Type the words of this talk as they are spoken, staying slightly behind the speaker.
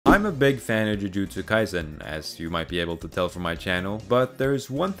I'm a big fan of Jujutsu Kaisen, as you might be able to tell from my channel, but there's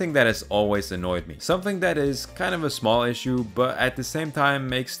one thing that has always annoyed me. Something that is kind of a small issue, but at the same time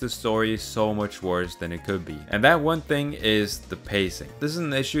makes the story so much worse than it could be. And that one thing is the pacing. This is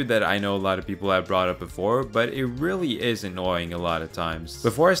an issue that I know a lot of people have brought up before, but it really is annoying a lot of times.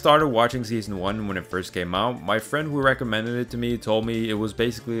 Before I started watching season 1 when it first came out, my friend who recommended it to me told me it was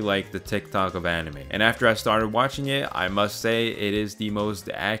basically like the TikTok of anime. And after I started watching it, I must say it is the most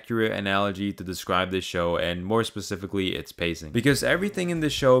accurate analogy to describe this show, and more specifically its pacing. Because everything in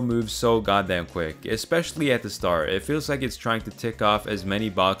this show moves so goddamn quick, especially at the start. It feels like it's trying to tick off as many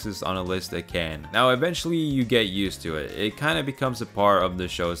boxes on a list it can. Now eventually you get used to it. It kind of becomes a part of the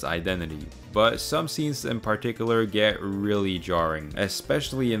show's identity. But some scenes in particular get really jarring,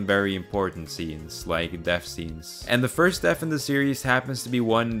 especially in very important scenes, like death scenes. And the first death in the series happens to be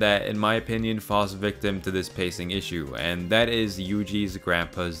one that, in my opinion, falls victim to this pacing issue, and that is Yuji's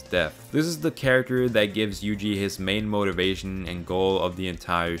grandpa's death. This is the character that gives Yuji his main motivation and goal of the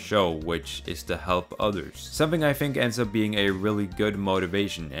entire show, which is to help others. Something I think ends up being a really good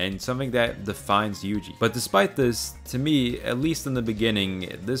motivation, and something that defines Yuji. But despite this, to me, at least in the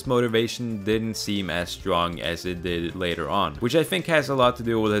beginning, this motivation didn't seem as strong as it did later on, which I think has a lot to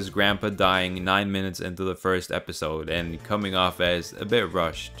do with his grandpa dying 9 minutes into the first episode and coming off as a bit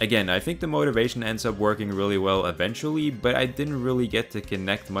rushed. Again, I think the motivation ends up working really well eventually, but I didn't really get to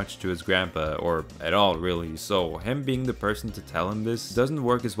connect much to his grandpa, or at all really, so him being the person to tell him this doesn't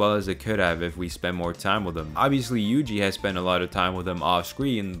work as well as it could have if we spend more time with him. Obviously Yuji has spent a lot of time with him off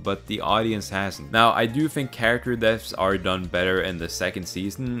screen, but the audience hasn't. Now I do think character deaths are done better in the second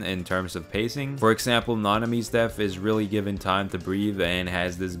season in terms of pacing. For example, Nanami's death is really given time to breathe and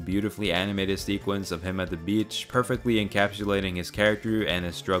has this beautifully animated sequence of him at the beach, perfectly encapsulating his character and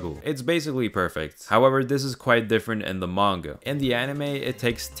his struggle. It's basically perfect. However, this is quite different in the manga. In the anime, it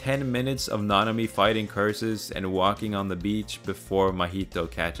takes 10 minutes of Nanami fighting curses and walking on the beach before Mahito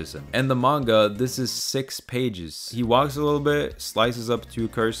catches him. In the manga, this is 6 pages. He walks a little bit, slices up 2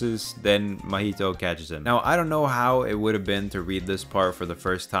 curses, then Mahito catches him. Now, I don't know how it would have been to read this part for the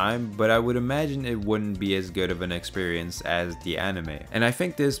first time, but I would imagine it wouldn't be as good of an experience as the anime. And I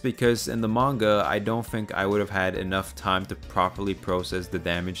think this because in the manga, I don't think I would have had enough time to properly process the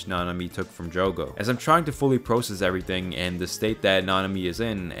damage Nanami took from Jogo. As I'm trying to fully process everything and the state that Nanami is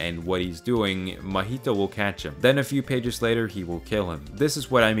in and what he's doing, Mahito will catch him. Then a few pages later, he will kill him. This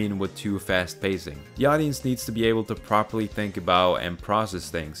is what I mean with too fast pacing. The audience needs to be able to properly think about and process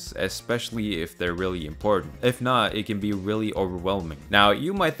things, especially if they're really important. If not, it can be really overwhelming. Now,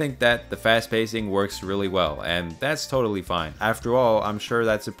 you might think that the fast pacing works really well, and that's totally fine. After all, I'm sure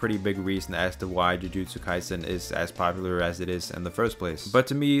that's a pretty big reason as to why Jujutsu Kaisen is as popular as it is in the first place. But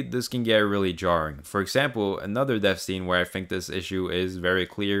to me, this can get really jarring. For example, another death scene where I think this issue is very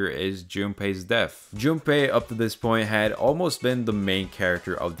clear is Junpei's death. Junpei up to this point had almost been the main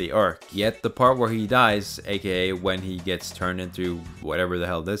character of the arc, yet the part where he dies, aka when he gets turned into whatever the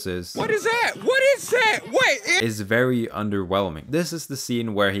hell this is. What is that? What is that? Wait! Is very underwhelming. This is the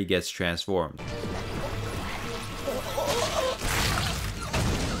scene where he gets transformed.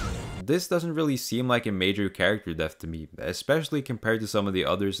 This doesn't really seem like a major character death to me, especially compared to some of the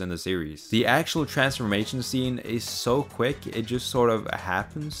others in the series. The actual transformation scene is so quick, it just sort of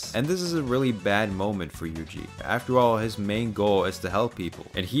happens, and this is a really bad moment for Yuji. After all, his main goal is to help people,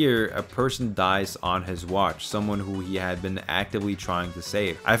 and here a person dies on his watch, someone who he had been actively trying to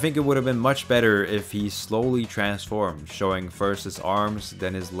save. I think it would have been much better if he slowly transformed, showing first his arms,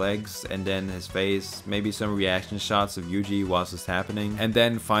 then his legs, and then his face, maybe some reaction shots of Yuji whilst it's happening, and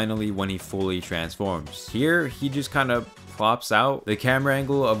then finally when he fully transforms. Here, he just kind of plops out. The camera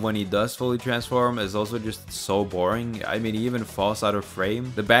angle of when he does fully transform is also just so boring. I mean, he even falls out of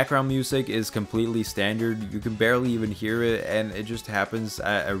frame. The background music is completely standard. You can barely even hear it, and it just happens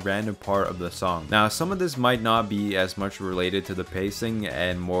at a random part of the song. Now, some of this might not be as much related to the pacing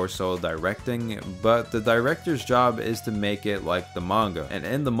and more so directing, but the director's job is to make it like the manga. And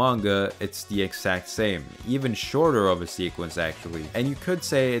in the manga, it's the exact same, even shorter of a sequence actually. And you could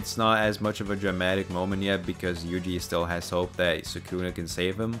say it's not as much of a dramatic moment yet because Yuji still has hope that Sukuna can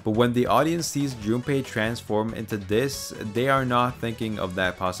save him. But when the audience sees Junpei transform into this, they are not thinking of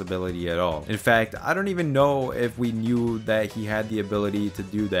that possibility at all. In fact, I don't even know if we knew that he had the ability to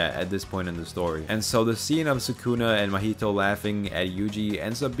do that at this point in the story. And so the scene of Sukuna and Mahito laughing at Yuji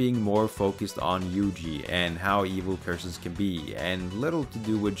ends up being more focused on Yuji and how evil curses can be, and little to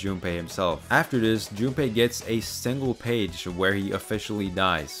do with Junpei himself. After this, Junpei gets a single page where he officially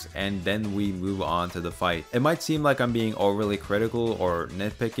dies, and then we move on to the fight. It might seem like I'm being being overly critical or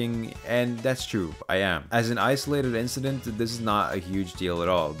nitpicking, and that's true, I am. As an isolated incident, this is not a huge deal at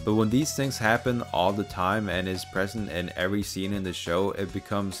all, but when these things happen all the time and is present in every scene in the show, it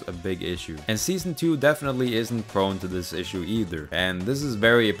becomes a big issue. And season 2 definitely isn't prone to this issue either, and this is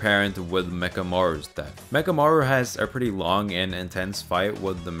very apparent with Mechamaru's death. Mechamaru has a pretty long and intense fight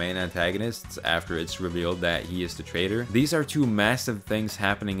with the main antagonists after it's revealed that he is the traitor. These are two massive things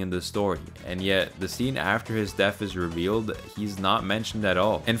happening in the story, and yet the scene after his death is revealed, he's not mentioned at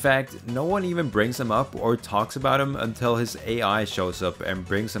all. In fact, no one even brings him up or talks about him until his AI shows up and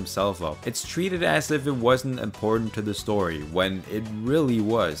brings himself up. It's treated as if it wasn't important to the story, when it really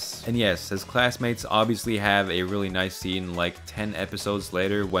was. And yes, his classmates obviously have a really nice scene like 10 episodes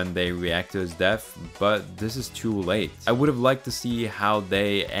later when they react to his death, but this is too late. I would have liked to see how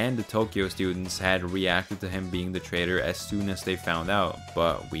they and the Tokyo students had reacted to him being the traitor as soon as they found out,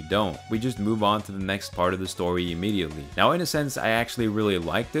 but we don't. We just move on to the next part of the story immediately. Now, in a sense, I actually really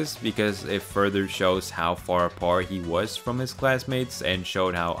like this because it further shows how far apart he was from his classmates and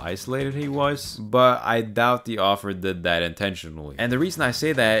showed how isolated he was, but I doubt the author did that intentionally. And the reason I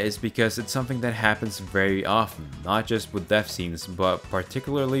say that is because it's something that happens very often, not just with death scenes, but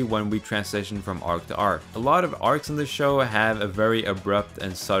particularly when we transition from arc to arc. A lot of arcs in the show have a very abrupt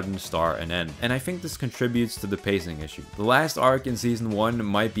and sudden start and end, and I think this contributes to the pacing issue. The last arc in season 1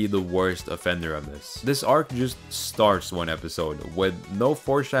 might be the worst offender of this. This arc just starts one episode with no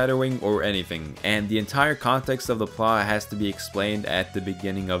foreshadowing or anything, and the entire context of the plot has to be explained at the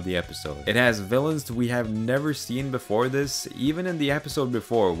beginning of the episode. It has villains we have never seen before this. Even in the episode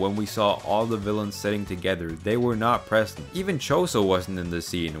before, when we saw all the villains sitting together, they were not present. Even Choso wasn't in the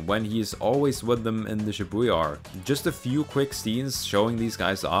scene, when he's always with them in the Shibuya arc. Just a few quick scenes showing these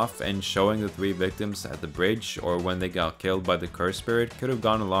guys off and showing the 3 victims at the bridge or when they got killed by the curse spirit could have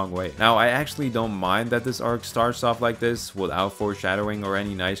gone a long way. Now, I actually don't mind that this arc starts off like this without foreshadowing or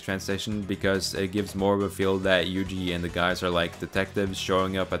any nice transition, because it gives more of a feel that Yuji and the guys are like detectives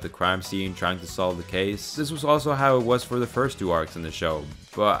showing up at the crime scene trying to solve the case. This was also how it was for the first 2 arcs in the show,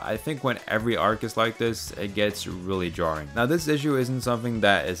 but I think when every arc is like this, it gets really jarring. Now, this issue isn't something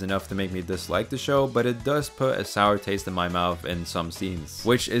that is enough to make me dislike the show, but it does put a sour taste in my mouth in some scenes,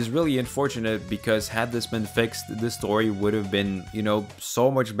 which is really unfortunate because had this been fixed, the story would have been, you know, so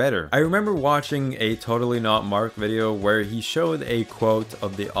much better. I remember watching a Totally Not Mark video where he showed a quote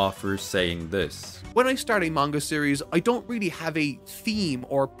of the author saying this: "When I start a manga series, I don't really have a theme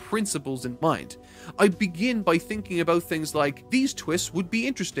or principles in mind. I begin by thinking about things like, these twists would be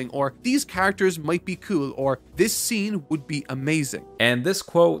interesting, or these characters might be cool, or this scene would be amazing." And this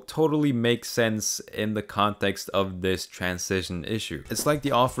quote totally makes sense in the context of this transition issue. It's like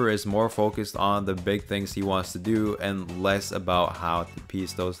the author is more focused on the big things he wants to do and less about how to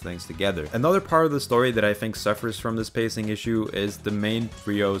piece those things together. Another part of the story that I think suffers from this pacing issue is the main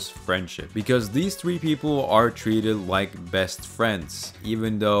trio's friendship, because these 3 people are treated like best friends,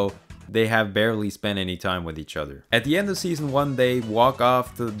 even though they have barely spent any time with each other. At the end of season 1, they walk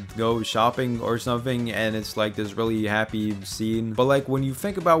off to go shopping or something, and it's like this really happy scene. But like when you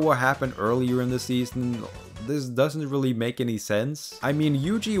think about what happened earlier in the season, this doesn't really make any sense. I mean,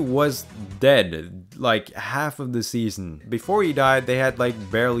 Yuji was dead like half of the season. Before he died, they had like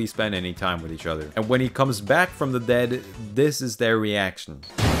barely spent any time with each other. And when he comes back from the dead, this is their reaction.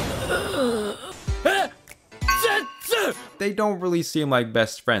 They don't really seem like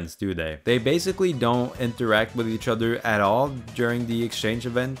best friends, do they? They basically don't interact with each other at all during the exchange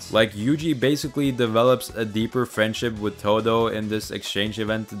event. Like, Yuji basically develops a deeper friendship with Todo in this exchange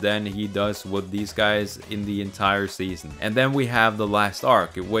event than he does with these guys in the entire season. And then we have the last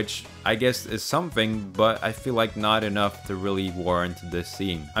arc, which I guess is something, but I feel like not enough to really warrant this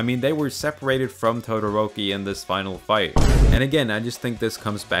scene. I mean, they were separated from Todoroki in this final fight. And again, I just think this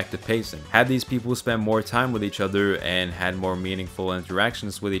comes back to pacing. Had these people spent more time with each other and had more meaningful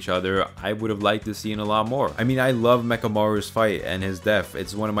interactions with each other, I would have liked this scene a lot more. I mean, I love Mechamaru's fight and his death.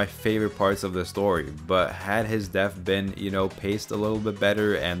 It's one of my favorite parts of the story, but had his death been, you know, paced a little bit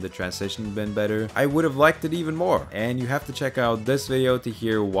better and the transition been better, I would have liked it even more. And you have to check out this video to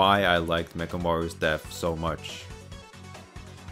hear why I liked Mechamaru's death so much.